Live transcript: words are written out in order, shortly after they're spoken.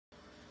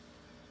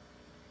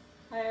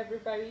Hi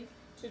everybody,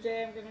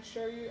 today I'm going to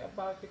show you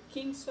about the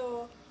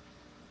KINGSO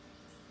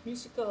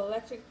musical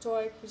electric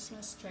toy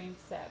Christmas train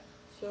set.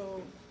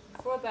 So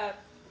for that,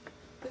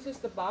 this is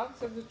the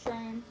box of the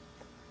train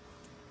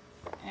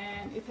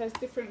and it has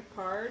different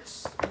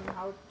parts and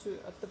how to,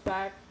 at the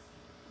back,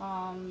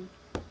 um,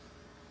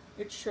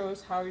 it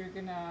shows how you're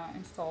going to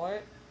install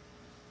it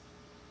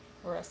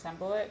or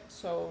assemble it.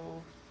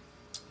 So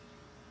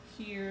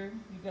here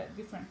you got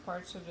different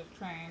parts of the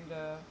train.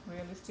 The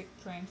realistic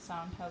train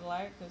sound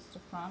headlight is the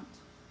front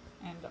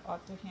and the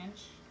auto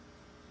hinge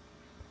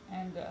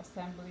and the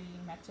assembly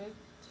method,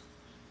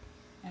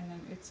 and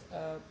then it's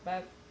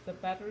the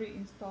battery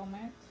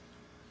installment,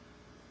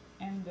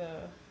 and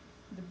the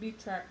B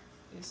track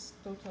is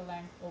total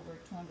length over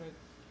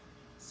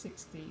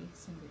 260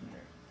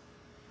 centimeter.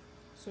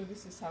 So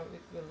this is how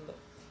it will look.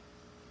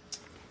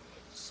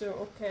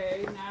 So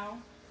okay, now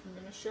I'm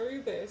going to show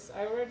you this.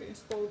 I already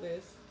installed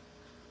this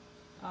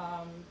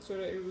so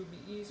that it will be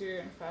easier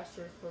and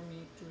faster for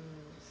me to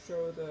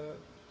show the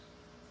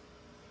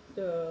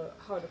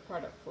how the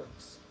product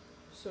works.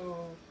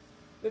 So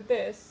with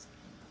this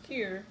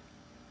here,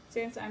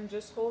 since I'm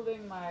just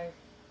holding my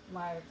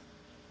my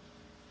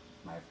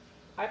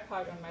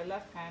iPod on my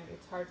left hand,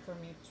 it's hard for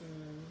me to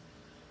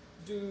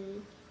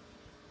do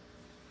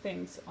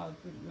things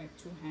with my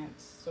two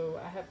hands. So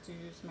I have to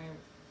use my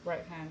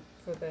right hand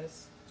for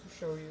this to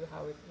show you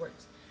how it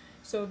works.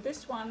 So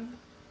this one,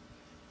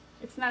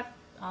 it's not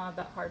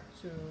that hard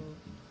to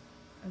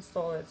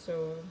install it,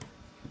 so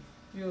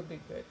you'll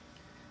be good.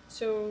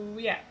 So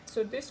yeah,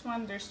 so this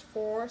one, there's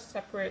 4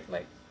 separate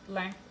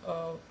length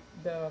of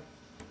the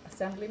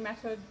assembly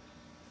method.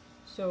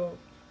 So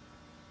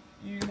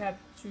you have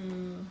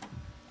to,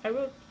 I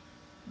will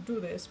do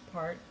this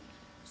part.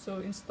 So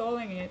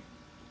installing it,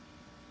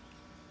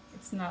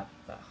 it's not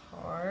that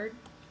hard.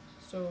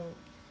 So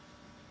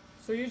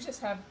you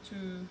just have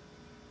to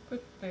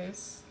put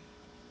this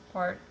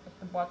part at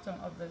the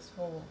bottom of this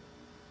hole.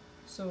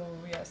 So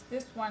yes,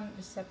 this one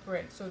is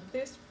separate. So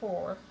this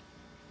 4,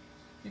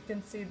 you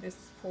can see this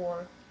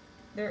 4,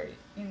 they're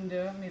in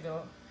the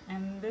middle,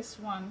 and this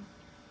one,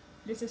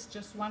 this is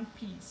just one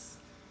piece.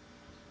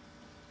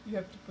 You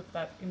have to put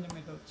that in the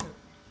middle too.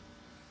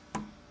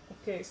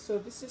 Okay, so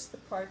this is the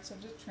parts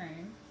of the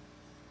train.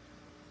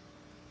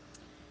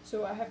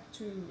 So I have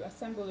to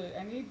assemble it.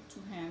 I need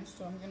 2 hands,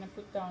 so I'm gonna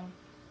put down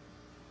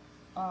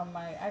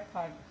my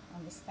iPod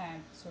on the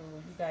stand so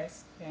you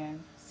guys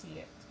can see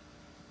it.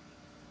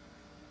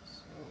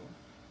 So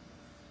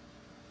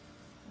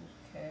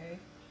okay.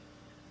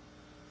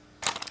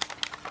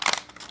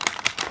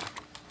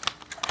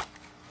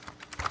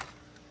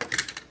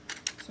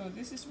 So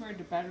this is where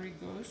the battery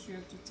goes. You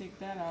have to take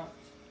that out,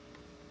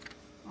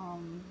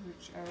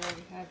 which I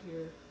already have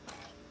here.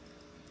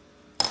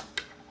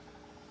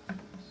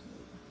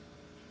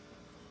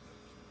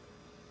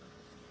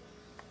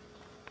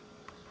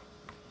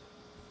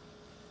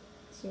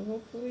 So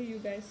hopefully you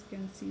guys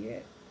can see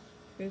it.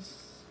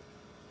 This,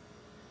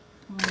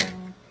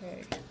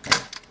 okay.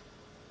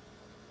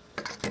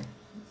 Let's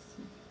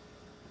see.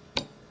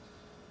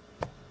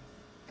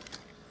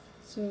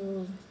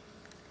 So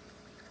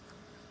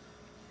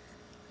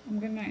I'm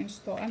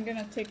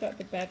gonna take out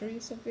the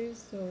batteries of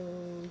this, so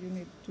you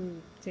need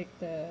to take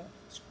the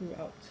screw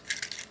out.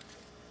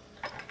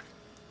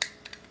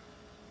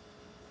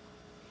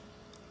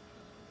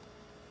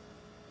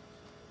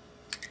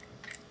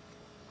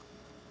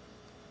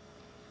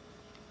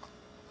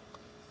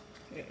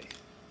 Okay,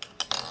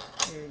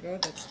 there we go,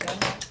 that's done.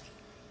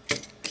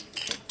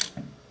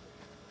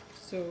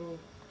 So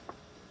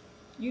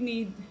you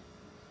need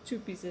 2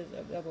 pieces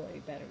of AA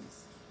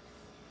batteries.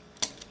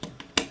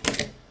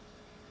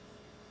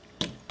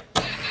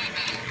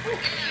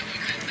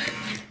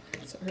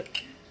 Sorry.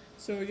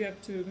 So you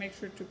have to make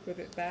sure to put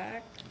it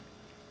back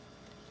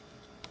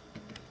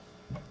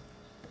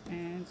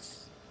and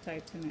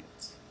tighten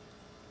it.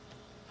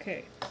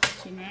 Okay,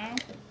 so now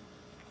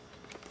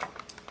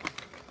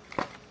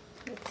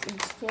it's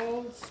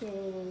installed.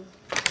 So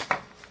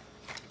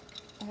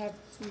I have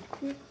to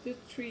put the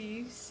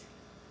trees.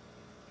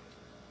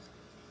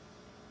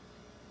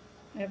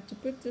 I have to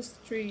put this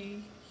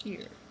tree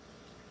here.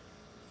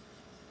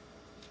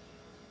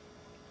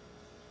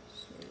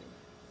 So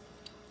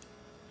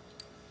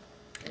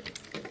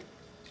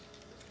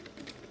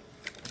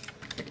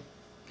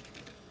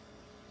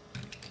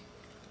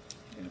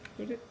I'm gonna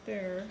put it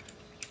there.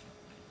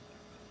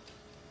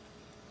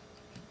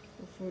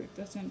 Hopefully it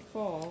doesn't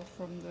fall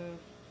from the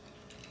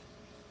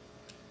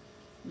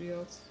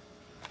wheels.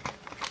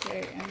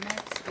 Okay, and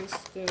next is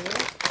the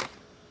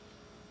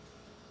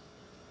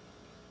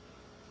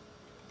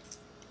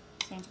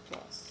Santa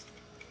Claus.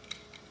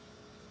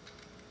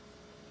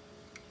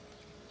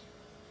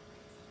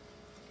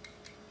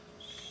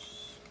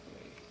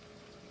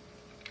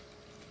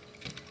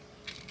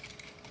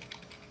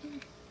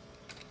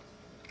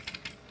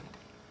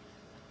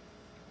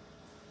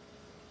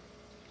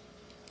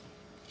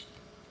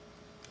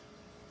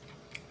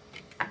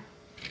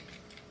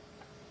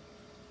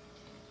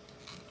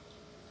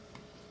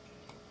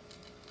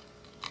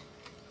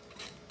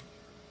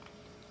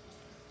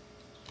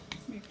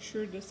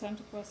 sure the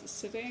Santa Claus is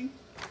sitting.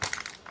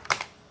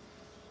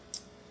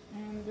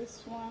 And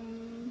this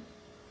one,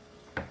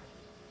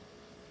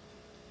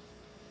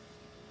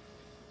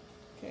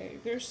 okay,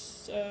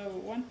 there's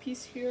one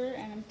piece here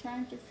and I'm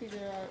trying to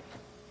figure out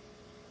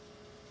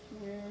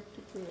where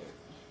to put it.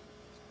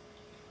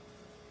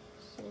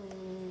 So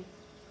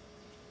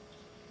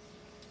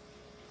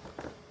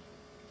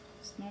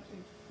it's not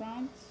in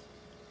front.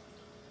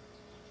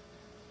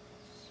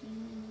 So,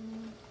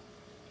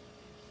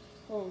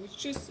 oh, it's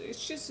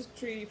just a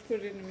tree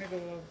put in the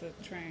middle of the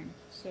train.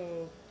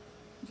 So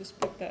just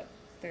put that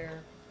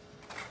there.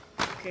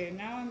 Okay,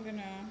 now I'm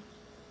gonna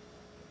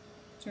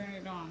turn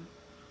it on.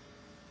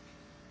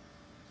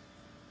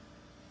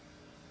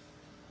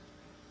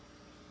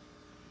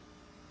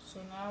 So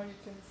now you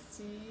can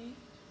see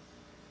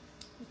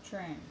the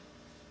train.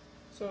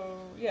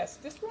 So yes,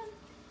 this one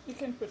you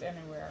can put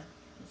anywhere.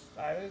 Just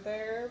either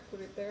there, put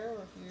it there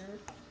or here.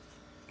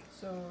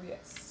 So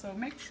yes, so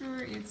make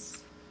sure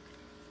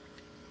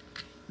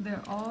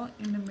they're all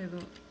in the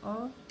middle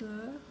of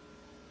the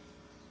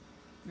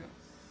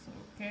wheels. So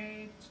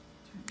okay,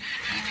 turn it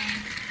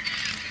on.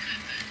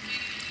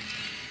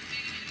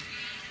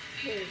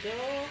 There you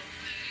go.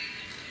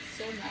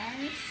 So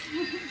nice.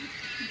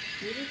 It's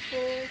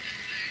beautiful.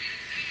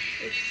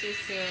 It's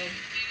just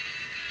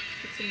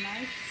it's a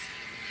nice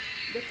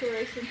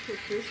decoration for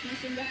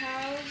Christmas in the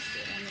house,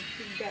 and if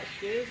you got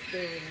kids,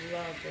 they will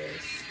love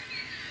this.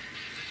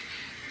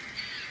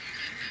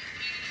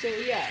 So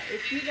yeah,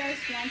 if you guys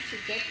want to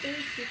get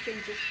this, you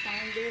can just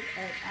find it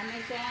at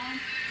Amazon.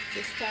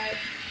 Just type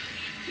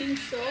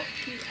KINGSO,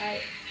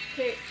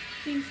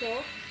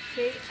 KINGSO,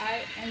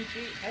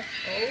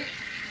 KINGSO,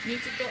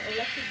 musical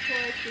electric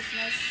toy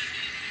Christmas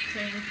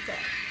train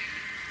set.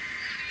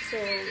 So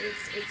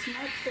it's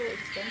not so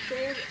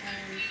expensive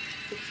and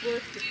it's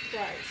worth the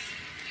price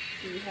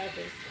to have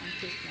this on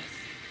Christmas.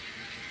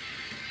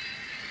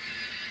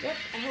 Yep,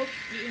 I hope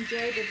you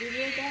enjoyed the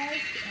video,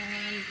 guys,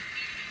 and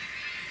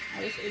I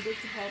was able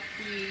to help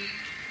you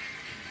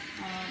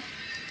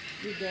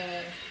with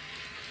the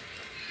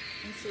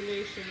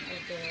installation of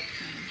the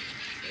train.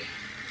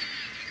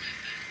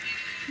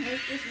 So, Merry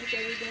Christmas,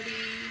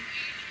 everybody.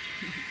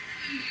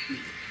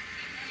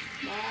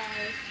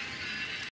 Bye.